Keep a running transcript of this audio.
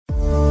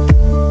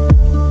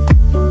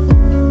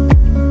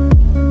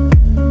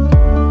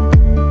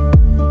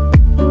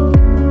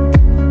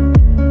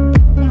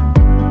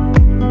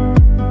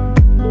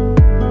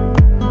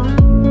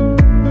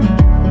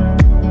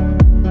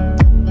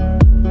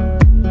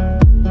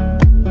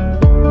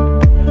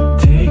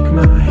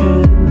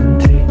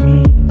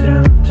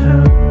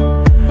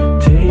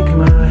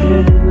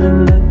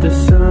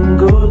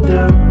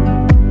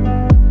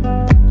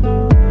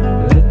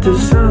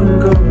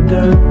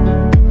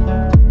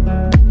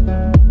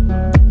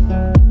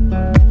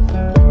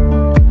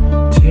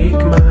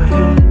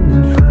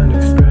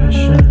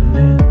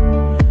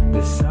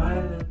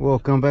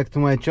Welcome back to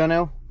my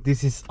channel.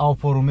 This is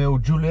Alfa Romeo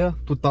Giulia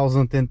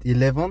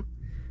 2011.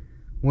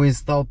 We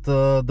installed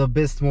the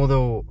best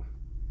model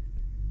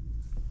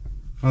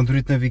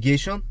Android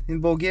navigation in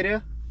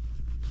Bulgaria.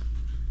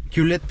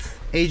 QLED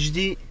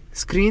HD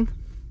screen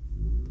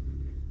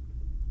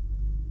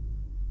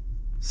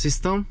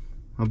system,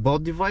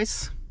 about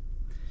device,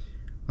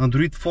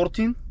 Android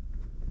 14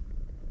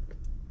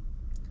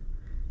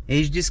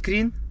 HD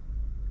screen,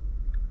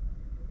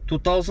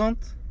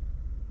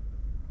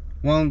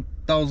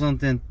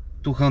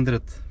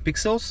 1200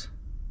 pixels,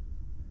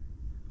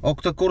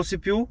 octa-core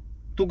CPU,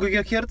 2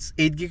 GHz,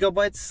 8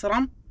 GB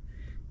RAM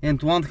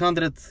and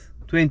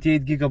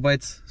 128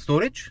 GB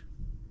storage.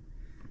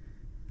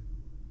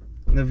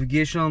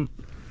 Navigation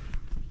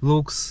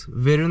looks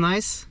very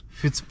nice,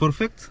 fits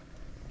perfect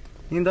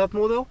in that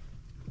model.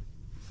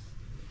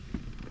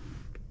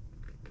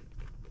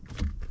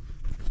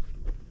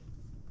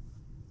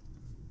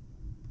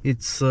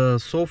 It's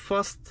so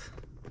fast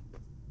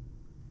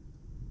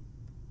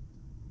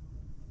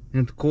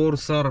and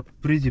cores are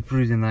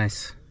pretty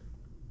nice.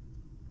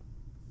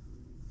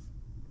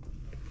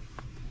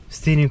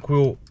 Steering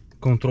wheel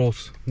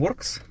controls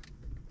works.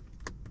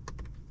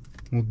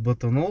 Mute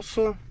button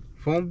also,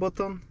 phone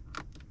button,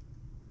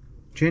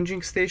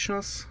 changing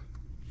stations.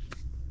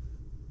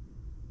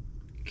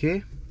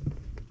 Okay.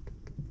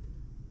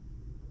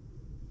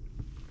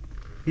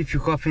 If you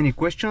have any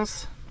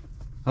questions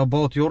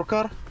about your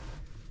car,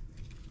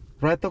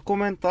 write a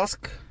comment,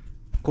 ask,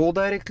 call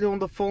directly on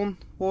the phone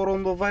or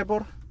on the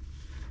Viber.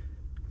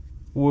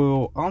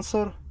 We'll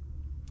answer.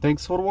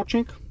 Thanks for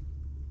watching.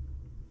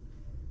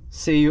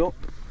 See you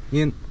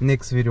in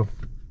next video.